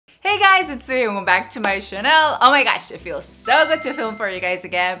guys, it's Soobeauty and welcome back to my channel. Oh my gosh, it feels so good to film for you guys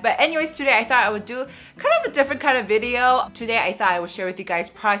again. But anyways, today I thought I would do kind of a different kind of video. Today I thought I would share with you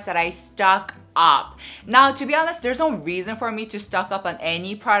guys products that I stock up. Now, to be honest, there's no reason for me to stock up on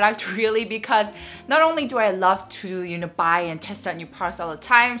any product really, because not only do I love to buy and test out new products all the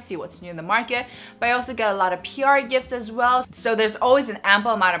time, see what's new in the market, but I also get a lot of PR gifts as well. So there's always an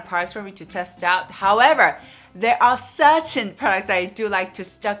ample amount of products for me to test out. However, there are certain products that I do like to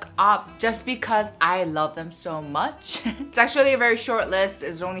stock up just because I love them so much. It's actually a very short list.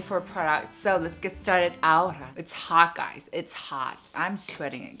 It's only 4 products. So let's get started out. It's hot, guys. It's hot. I'm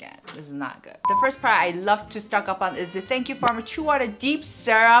sweating again. This is not good. The first product I love to stock up on is the Thank You Farmer True Water Deep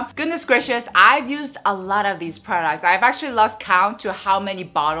Serum. Goodness gracious, I've used a lot of these products. I've actually lost count to how many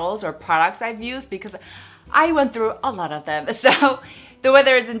bottles or products I've used because I went through a lot of them. So the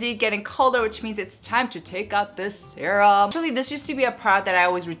weather is indeed getting colder, which means it's time to take out this serum. Actually, this used to be a product that I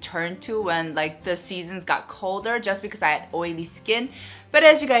always returned to when the seasons got colder just because I had oily skin. But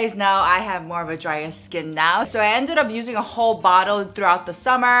as you guys know, I have more of a drier skin now. So I ended up using a whole bottle throughout the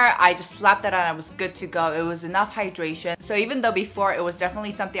summer. I just slapped that on, I was good to go. It was enough hydration. So even though before it was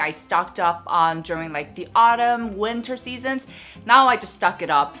definitely something I stocked up on during the autumn, winter seasons, now I just stock it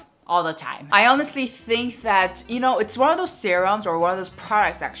up all the time. I honestly think that, it's one of those serums or one of those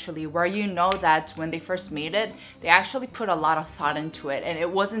products actually where you know that when they first made it, they actually put a lot of thought into it. And it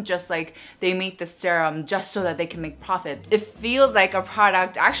wasn't just they made the serum just so that they can make profit. It feels like a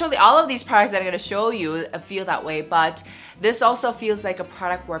product, actually all of these products that I'm gonna show you feel that way, but this also feels like a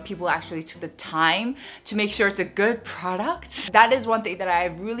product where people actually took the time to make sure it's a good product. That is one thing that I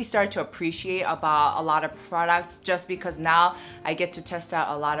really started to appreciate about a lot of products, just because now I get to test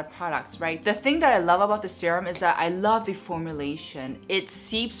out a lot of products, right? The thing that I love about the serum is that I love the formulation. It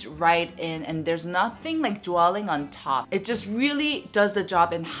seeps right in and there's nothing dwelling on top. It just really does the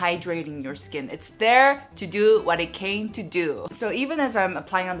job in hydrating your skin. It's there to do what it came to do. So even as I'm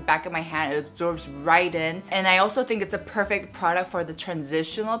applying on the back of my hand, it absorbs right in. And I also think it's a perfect product for the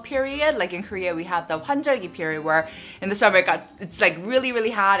transitional period. Like in Korea, we have the 환절기 period where in the summer it's really,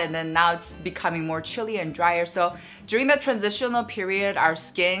 really hot, and then now it's becoming more chilly and drier. So during that transitional period, our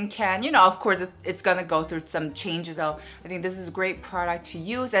skin can, of course, it's gonna go through some changes. So I think this is a great product to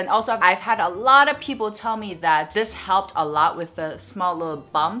use. And also, I've had a lot of people tell me that this helped a lot with the small little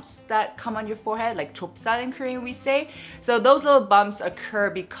bumps that come on your forehead, like 좁쌀 in Korean we say. So those little bumps occur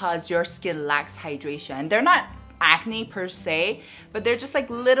because your skin lacks hydration. And they're not acne per se, but they're just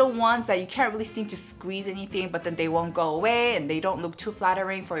little ones that you can't really seem to squeeze anything, but then they won't go away and they don't look too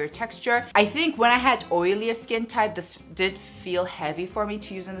flattering for your texture. I think when I had oilier skin type, this did feel heavy for me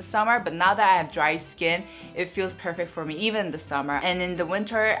to use in the summer, but now that I have dry skin, it feels perfect for me even in the summer. And in the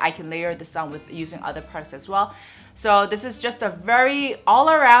winter, I can layer this on with using other products as well. So this is just a very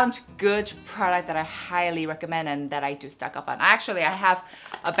all-around good product that I highly recommend and that I do stock up on. Actually, I have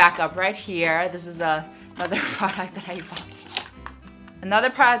a backup right here. This is another product that I bought.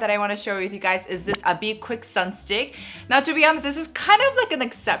 Another product that I want to share with you guys is this Abib Quick Sun Stick. Now, to be honest, this is kind of an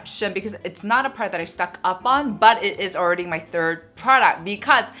exception because it's not a product that I stuck up on, but it is already my 3rd product,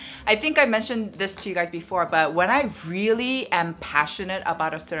 because I think I mentioned this to you guys before, but when I really am passionate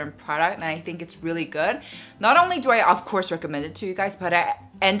about a certain product and I think it's really good, not only do I of course recommend it to you guys, but I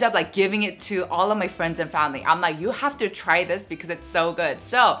end up giving it to all of my friends and family. I'm like, you have to try this because it's so good.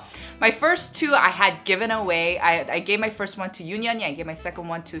 So my first 2 I had given away. I gave my first one to Yunyani, I gave my second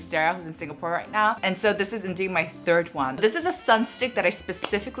one to Sarah, who's in Singapore right now. And so this is indeed my 3rd one. This is a sun stick that I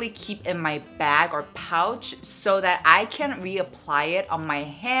specifically keep in my bag or pouch so that I can reapply it on my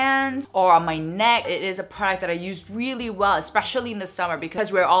hands or on my neck. It is a product that I use really well, especially in the summer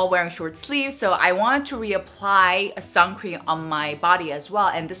because we're all wearing short sleeves. So I wanted to reapply a sun cream on my body as well.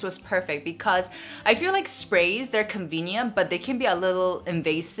 And this was perfect because I feel like sprays, they're convenient, but they can be a little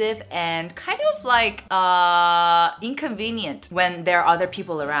invasive and kind of inconvenient when there are other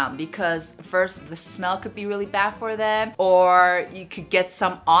people around, because first, the smell could be really bad for them, or you could get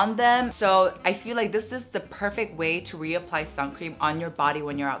some on them. So I feel like this is the perfect way to reapply sun cream on your body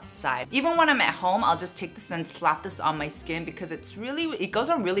when you're outside. Even when I'm at home, I'll just take this and slap this on my skin because it goes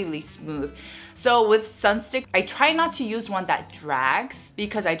on really, really smooth. So with Sunstick, I try not to use one that drags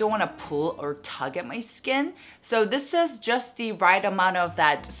because I don't want to pull or tug at my skin. So this is just the right amount of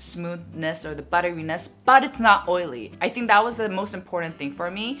that smoothness or the butteriness, but it's not oily. I think that was the most important thing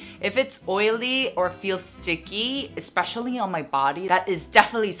for me. If it's oily or feels sticky, especially on my body, that is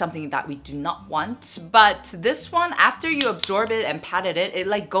definitely something that we do not want. But this one, after you absorb it and pat it,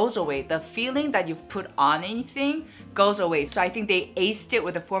 it goes away. The feeling that you've put on anything goes away. So I think they aced it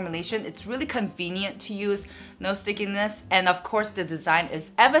with the formulation. It's really convenient to use, no stickiness, and of course the design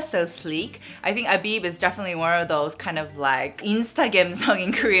is ever so sleek. I think Abib is definitely one of those kind of like Instagamsung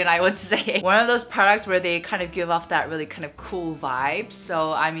in Korean, I would say. One of those products where they kind of give off that really kind of cool vibe.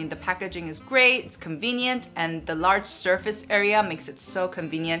 So I mean, the packaging is great, it's convenient, and the large surface area makes it so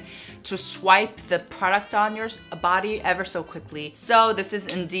convenient to swipe the product on your body ever so quickly. So this is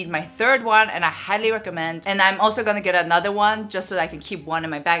indeed my third one, and I highly recommend. And I'm also gonna get another one just so that I can keep one in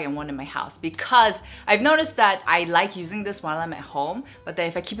my bag and one in my house, because I've noticed that I like using this while I'm at home, but then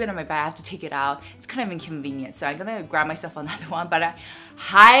if I keep it in my bag, I have to take it out. It's kind of inconvenient. So I'm gonna grab myself another one, but I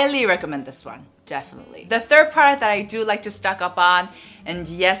highly recommend this one, definitely. The third product that I do like to stock up on, and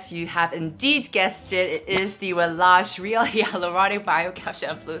yes, you have indeed guessed it, it is the Wellage Real Hyaluronic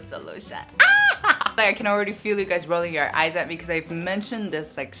Baioception&Blue-Solution. I can already feel you guys rolling your eyes at me because I've mentioned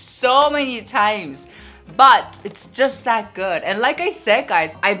this like so many times. But it's just that good. And like I said,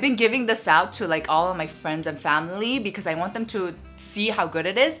 guys, I've been giving this out to like all of my friends and family because I want them to see how good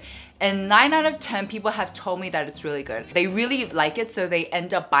it is. And 9 out of 10 people have told me that it's really good. They really like it, so they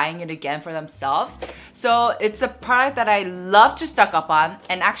end up buying it again for themselves. So it's a product that I love to stock up on.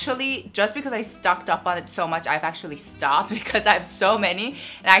 And actually, just because I stocked up on it so much, I've actually stopped because I have so many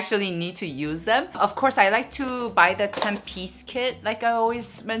and I actually need to use them. Of course, I like to buy the 10-piece kit, like I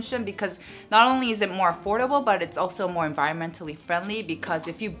always mention, because not only is it more affordable, but it's also more environmentally friendly, because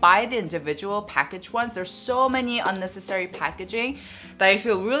if you buy the individual packaged ones, there's so many unnecessary packaging that I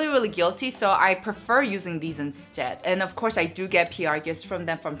feel really guilty, so I prefer using these instead. And of course, I do get PR gifts from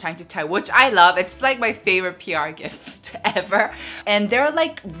them from time to time, which I love. It's like my favorite PR gift ever. And they're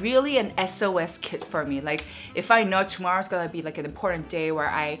like really an SOS kit for me. Like if I know tomorrow's gonna be like an important day where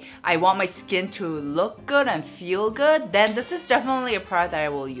I want my skin to look good and feel good, then this is definitely a product that I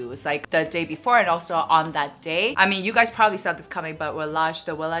will use like the day before and also on that day. I mean, you guys probably saw this coming, but Wellage,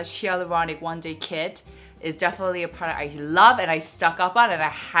 the Wellage Hyaluronic One-Day Kit is definitely a product I love and I stock up on and I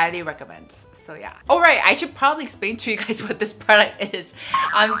highly recommend. So yeah. Alright, I should probably explain to you guys what this product is.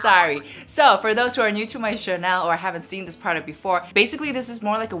 I'm sorry. So for those who are new to my channel or haven't seen this product before, basically this is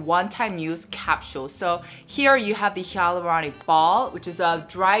more like a one-time use capsule. So here you have the hyaluronic ball, which is a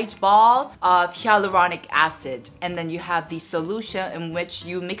dried ball of hyaluronic acid. And then you have the solution in which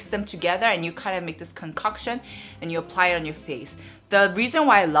you mix them together and you kind of make this concoction and you apply it on your face. The reason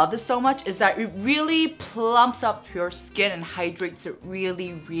why I love this so much is that it really plumps up your skin and hydrates it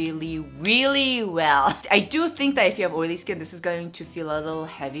really well. I do think that if you have oily skin, this is going to feel a little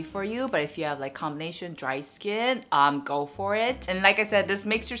heavy for you, but if you have like combination dry skin, go for it. And like I said, this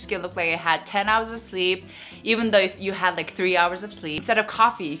makes your skin look like it had 10 hours of sleep, even though if you had like 3 hours of sleep. Instead of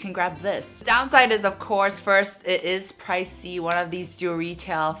coffee, you can grab this. The downside is, of course, first, it is pricey. One of these do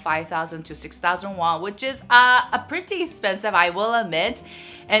retail 5,000 to 6,000 won, which is a pretty expensive, I will admit.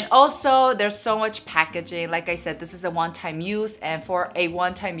 And also there's so much packaging. Like I said, this is a one-time use, and for a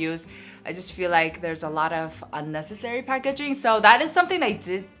one-time use, I just feel like there's a lot of unnecessary packaging. So that is something I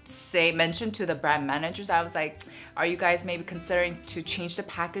did mention to the brand managers. I was like, are you guys maybe considering to change the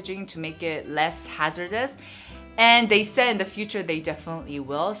packaging to make it less hazardous? And they said in the future they definitely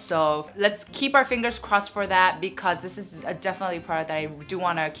will. So let's keep our fingers crossed for that, because this is definitely a product that I do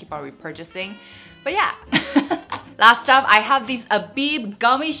want to keep on repurchasing. But yeah. Last up, I have these Abib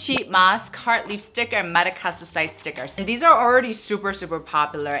Gummy Sheet Mask, Heartleaf Sticker, and Madecassocide Stickers. And these are already super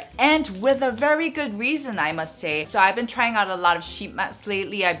popular, and with a very good reason, I must say. So I've been trying out a lot of sheet masks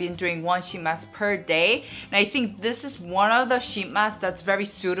lately. I've been doing 1 sheet mask per day, and I think this is one of the sheet masks that's very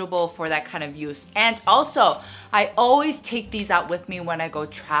suitable for that kind of use. And also, I always take these out with me when I go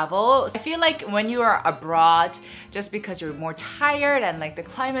travel. I feel like when you are abroad, just because you're more tired and like the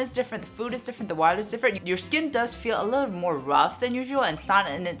climate is different, the food is different, the water is different, your skin does feel a little more rough than usual and it's not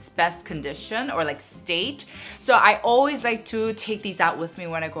in its best condition or like state. So I always like to take these out with me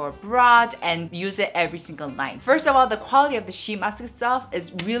when I go abroad and use it every single night. First of all, the quality of the sheet mask itself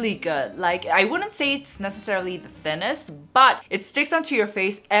is really good. Like, I wouldn't say it's necessarily the thinnest, but it sticks onto your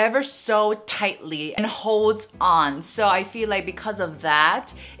face ever so tightly and holds on. So I feel like because of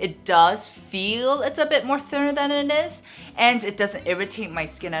that, it does feel it's a bit more thinner than it is, and it doesn't irritate my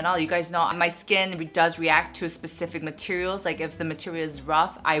skin at all. You guys know my skin does react to specific materials. Like if the material is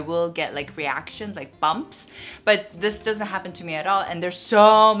rough, I will get like reactions, like bumps, but this doesn't happen to me at all. And there's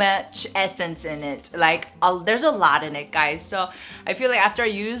so much essence in it. Like there's a lot in it, guys. So I feel like after I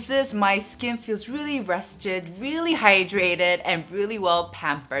use this, my skin feels really rested, really hydrated, and really well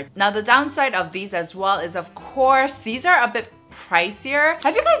pampered. Now the downside of these as well is, of course, these are a bit pricier.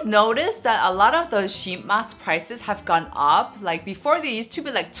 Have you guys noticed that a lot of the sheet mask prices have gone up? Like before they used to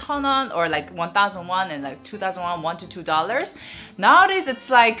be like 1,000 or like 1,000 won and like 2,000 won, $1 to $2. Nowadays it's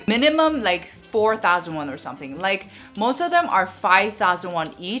like minimum like 4,000 won or something. Like most of them are 5,000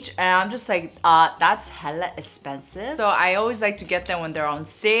 won each, and I'm just like, that's hella expensive. So I always like to get them when they're on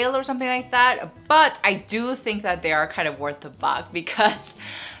sale or something like that. But I do think that they are kind of worth the buck because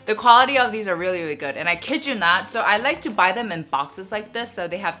the quality of these are really, really good. And I kid you not, so I like to buy them in boxes like this. So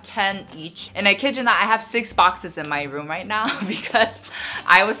they have 10 each. And I kid you not, I have 6 boxes in my room right now because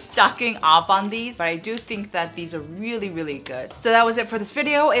I was stocking up on these. But I do think that these are really, really good. So that was it for this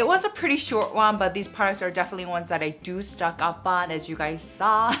video. It was a pretty short one, but these products are definitely ones that I do stock up on, as you guys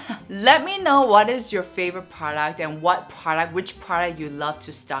saw. Let me know what is your favorite product and which product you love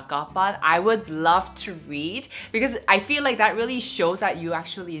to stock up on. I would love to read because I feel like that really shows that you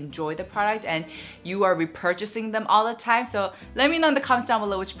actually enjoy the product and you are repurchasing them all the time. So let me know in the comments down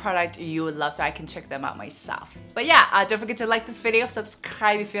below which product you would love so I can check them out myself. But yeah, don't forget to like this video,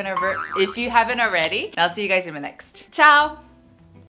 subscribe if you haven't already, and I'll see you guys in the next. Ciao!